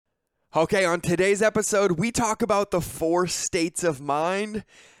Okay, on today's episode, we talk about the 4 states of mind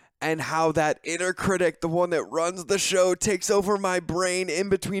and how that inner critic, the one that runs the show, takes over my brain in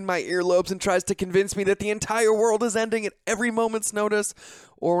between my earlobes and tries to convince me that the entire world is ending at every moment's notice,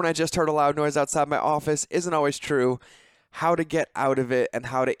 or when I just heard a loud noise outside my office isn't always true, how to get out of it and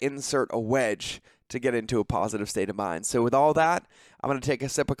how to insert a wedge to get into a positive state of mind. So with all that, I'm going to take a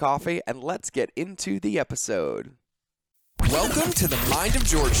sip of coffee and let's get into the episode. Welcome to the Mind of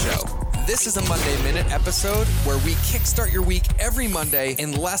George Show. This is a Monday Minute episode where we kickstart your week every Monday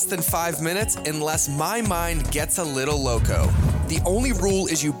in less than 5 minutes unless my mind gets a little loco. The only rule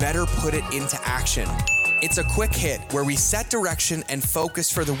is you better put it into action. It's a quick hit where we set direction and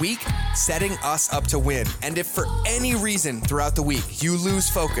focus for the week, setting us up to win. And if for any reason throughout the week you lose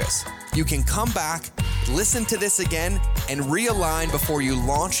focus, you can come back, listen to this again, and realign before you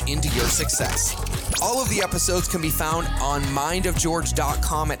launch into your success. All of the episodes can be found on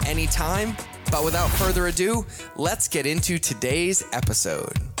mindofgeorge.com at any time. But without further ado, let's get into today's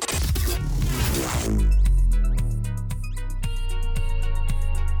episode.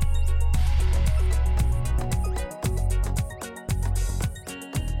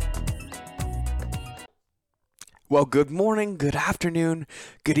 Well, good morning, good afternoon,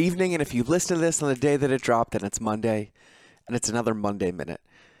 good evening, and if you listen to this on the day that it dropped, then it's Monday, and it's another Monday Minute.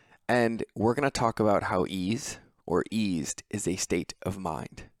 And we're going to talk about how ease, or eased, is a state of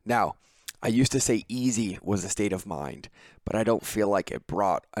mind. Now, I used to say easy was a state of mind, but I don't feel like it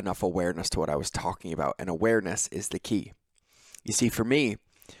brought enough awareness to what I was talking about, and awareness is the key. You see, for me,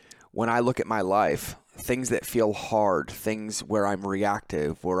 when I look at my life, things that feel hard, things where I'm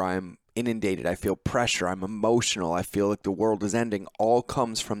reactive, where I'm inundated, I feel pressure, I'm emotional, I feel like the world is ending, all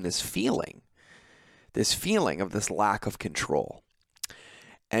comes from this feeling of this lack of control.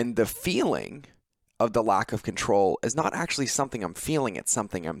 And the feeling of the lack of control is not actually something I'm feeling, it's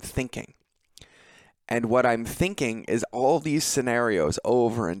something I'm thinking. And what I'm thinking is all these scenarios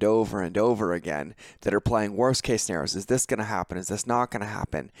over and over and over again that are playing worst case scenarios. Is this going to happen? Is this not going to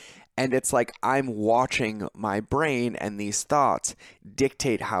happen? And it's like I'm watching my brain and these thoughts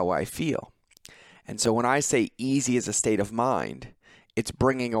dictate how I feel. And so when I say easy is a state of mind, it's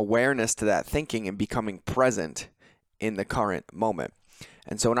bringing awareness to that thinking and becoming present in the current moment.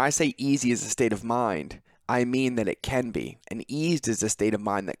 And so when I say easy is a state of mind, I mean that it can be. And eased is a state of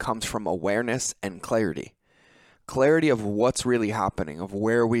mind that comes from awareness and clarity. Clarity of what's really happening, of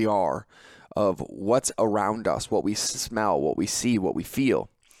where we are, of what's around us, what we smell, what we see, what we feel.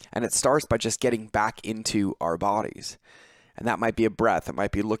 And it starts by just getting back into our bodies. And that might be a breath. It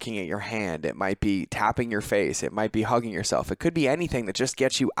might be looking at your hand. It might be tapping your face. It might be hugging yourself. It could be anything that just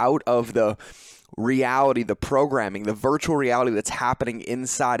gets you out of the reality, the programming, the virtual reality that's happening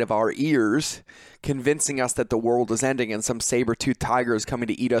inside of our ears, convincing us that the world is ending and some saber-toothed tiger is coming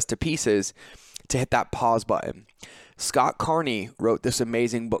to eat us to pieces, to hit that pause button. Scott Carney wrote this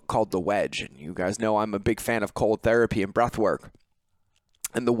amazing book called The Wedge. And you guys know I'm a big fan of cold therapy and breath work.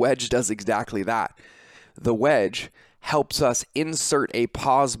 And the wedge does exactly that. The wedge helps us insert a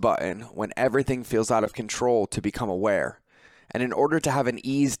pause button when everything feels out of control to become aware. And in order to have an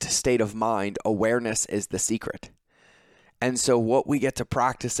eased state of mind, awareness is the secret. And so what we get to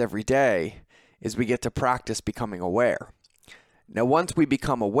practice every day is we get to practice becoming aware. Now, once we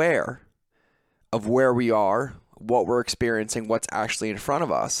become aware of where we are, what we're experiencing, what's actually in front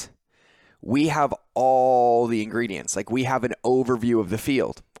of us, we have all the ingredients. Like we have an overview of the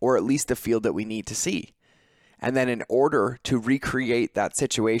field, or at least the field that we need to see. And then in order to recreate that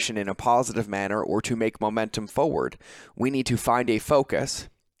situation in a positive manner or to make momentum forward, we need to find a focus.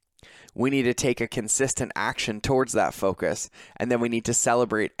 We need to take a consistent action towards that focus. And then we need to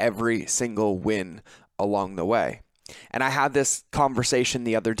celebrate every single win along the way. And I had this conversation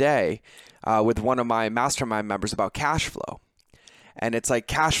the other day with one of my mastermind members about cash flow. And it's like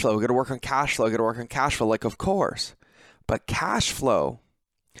cash flow, we got to work on cash flow, got to work on cash flow. Like, of course. But cash flow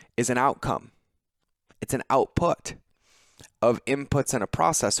is an outcome. It's an output of inputs in a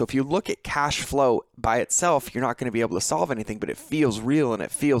process. So if you look at cash flow by itself, you're not going to be able to solve anything, but it feels real and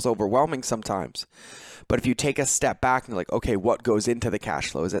it feels overwhelming sometimes. But if you take a step back and you're like, okay, what goes into the cash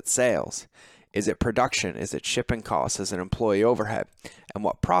flow? Is it sales? Is it production? Is it shipping costs? Is it employee overhead? And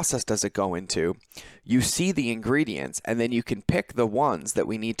what process does it go into? You see the ingredients, and then you can pick the ones that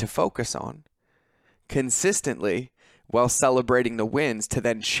we need to focus on consistently while celebrating the wins to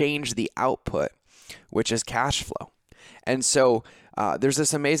then change the output, which is cash flow. And so there's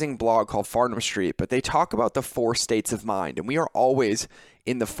this amazing blog called Farnham Street, but they talk about the 4 states of mind, and we are always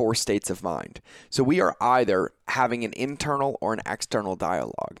in the 4 states of mind. So we are either having an internal or an external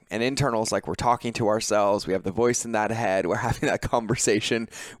dialogue. And internal is like we're talking to ourselves, we have the voice in that head, we're having that conversation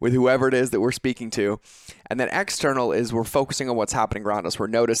with whoever it is that we're speaking to. And then external is we're focusing on what's happening around us. We're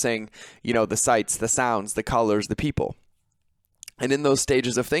noticing, the sights, the sounds, the colors, the people. And in those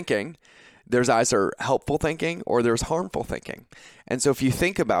stages of thinking, there's either helpful thinking or there's harmful thinking. And so if you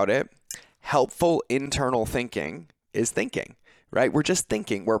think about it, helpful internal thinking is thinking, right? We're just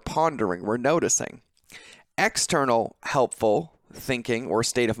thinking, we're pondering, we're noticing. External helpful thinking or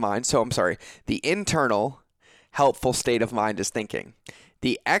state of mind. The internal helpful state of mind is thinking.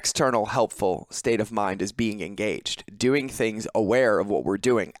 The external helpful state of mind is being engaged, doing things aware of what we're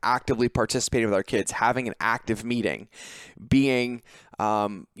doing, actively participating with our kids, having an active meeting, being,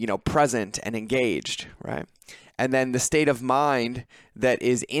 present and engaged, right? And then the state of mind that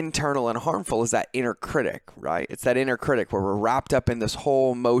is internal and harmful is that inner critic, right? It's that inner critic where we're wrapped up in this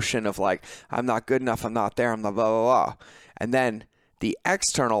whole motion of like, I'm not good enough, I'm not there, I'm blah, blah, blah, blah. And then the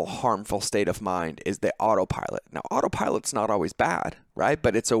external harmful state of mind is the autopilot. Now, autopilot's not always bad, right?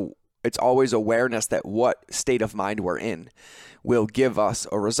 But it's always awareness that what state of mind we're in will give us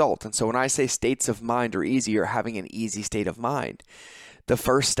a result. And so when I say states of mind are easy or having an easy state of mind, the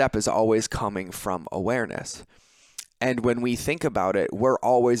first step is always coming from awareness. And when we think about it, we're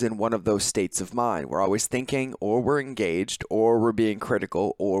always in one of those states of mind. We're always thinking, or we're engaged, or we're being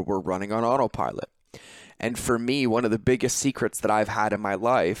critical, or we're running on autopilot. And for me, one of the biggest secrets that I've had in my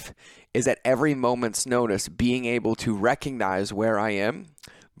life is at every moment's notice, being able to recognize where I am,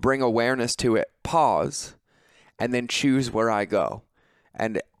 bring awareness to it, pause, and then choose where I go.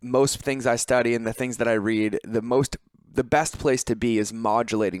 And most things I study and the things that I read, the best place to be is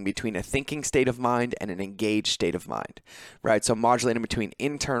modulating between a thinking state of mind and an engaged state of mind, right? So modulating between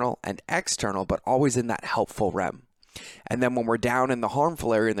internal and external, but always in that helpful realm. And then when we're down in the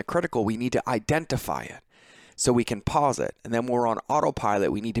harmful area, in the critical, we need to identify it so we can pause it. And then when we're on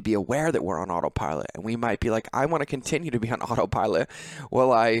autopilot, we need to be aware that we're on autopilot. And we might be like, I want to continue to be on autopilot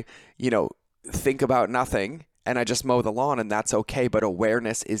while I, think about nothing and I just mow the lawn, and that's okay. But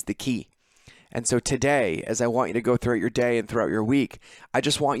awareness is the key. And so today, as I want you to go throughout your day and throughout your week, I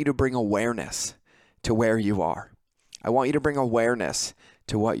just want you to bring awareness to where you are. I want you to bring awareness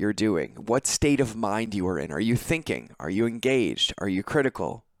to what you're doing, what state of mind you are in. Are you thinking? Are you engaged? Are you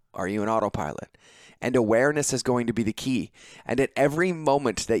critical? Are you in autopilot? And awareness is going to be the key. And at every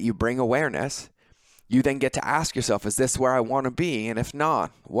moment that you bring awareness, you then get to ask yourself, is this where I want to be? And if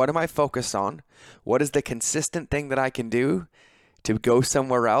not, what am I focused on? What is the consistent thing that I can do to go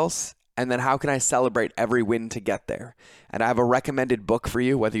somewhere else? And then how can I celebrate every win to get there? And I have a recommended book for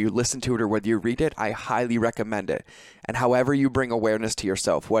you, whether you listen to it or whether you read it, I highly recommend it. And however you bring awareness to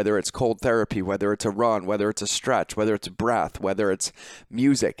yourself, whether it's cold therapy, whether it's a run, whether it's a stretch, whether it's breath, whether it's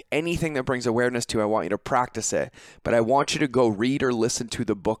music, anything that brings awareness to you, I want you to practice it. But I want you to go read or listen to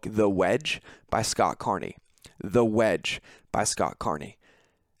the book, The Wedge by Scott Carney. The Wedge by Scott Carney.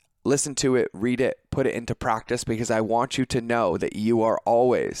 Listen to it, read it, put it into practice, because I want you to know that you are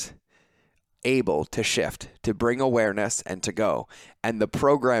always able to shift, to bring awareness and to go. And the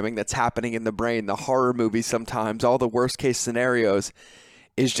programming that's happening in the brain, the horror movies sometimes, all the worst case scenarios,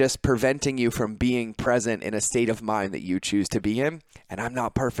 is just preventing you from being present in a state of mind that you choose to be in. And I'm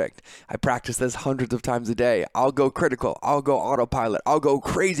not perfect. I practice this hundreds of times a day. I'll go critical. I'll go autopilot. I'll go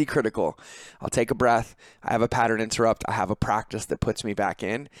crazy critical. I'll take a breath. I have a pattern interrupt. I have a practice that puts me back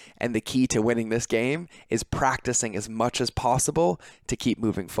in. And the key to winning this game is practicing as much as possible to keep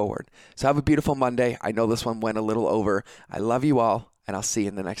moving forward. So have a beautiful Monday. I know this one went a little over. I love you all, and I'll see you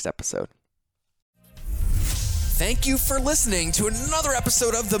in the next episode. Thank you for listening to another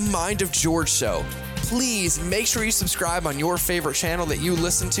episode of The Mind of George Show. Please make sure you subscribe on your favorite channel that you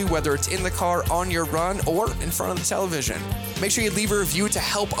listen to, whether it's in the car, on your run, or in front of the television. Make sure you leave a review to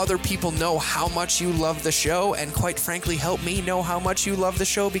help other people know how much you love the show, and quite frankly, help me know how much you love the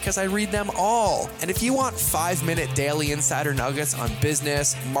show, because I read them all. And if you want 5-minute daily insider nuggets on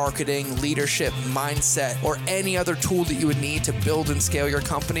business, marketing, leadership, mindset, or any other tool that you would need to build and scale your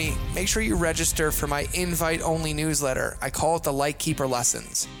company, make sure you register for my invite-only newsletter. I call it the Lightkeeper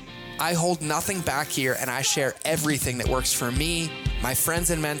Lessons. I hold nothing back here, and I share everything that works for me, my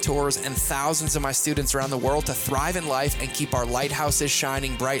friends and mentors, and thousands of my students around the world to thrive in life and keep our lighthouses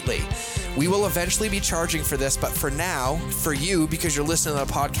shining brightly. We will eventually be charging for this, but for now, for you, because you're listening to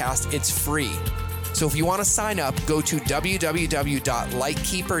the podcast, it's free. So if you want to sign up, go to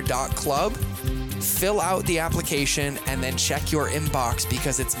www.lightkeeper.club. fill out the application and then check your inbox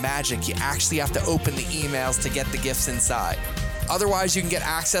because it's magic. You actually have to open the emails to get the gifts inside. Otherwise, you can get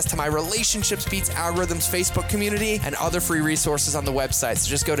access to my Relationships Beats Algorithms Facebook community and other free resources on the website. So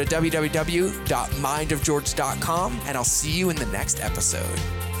just go to www.mindofgeorge.com and I'll see you in the next episode.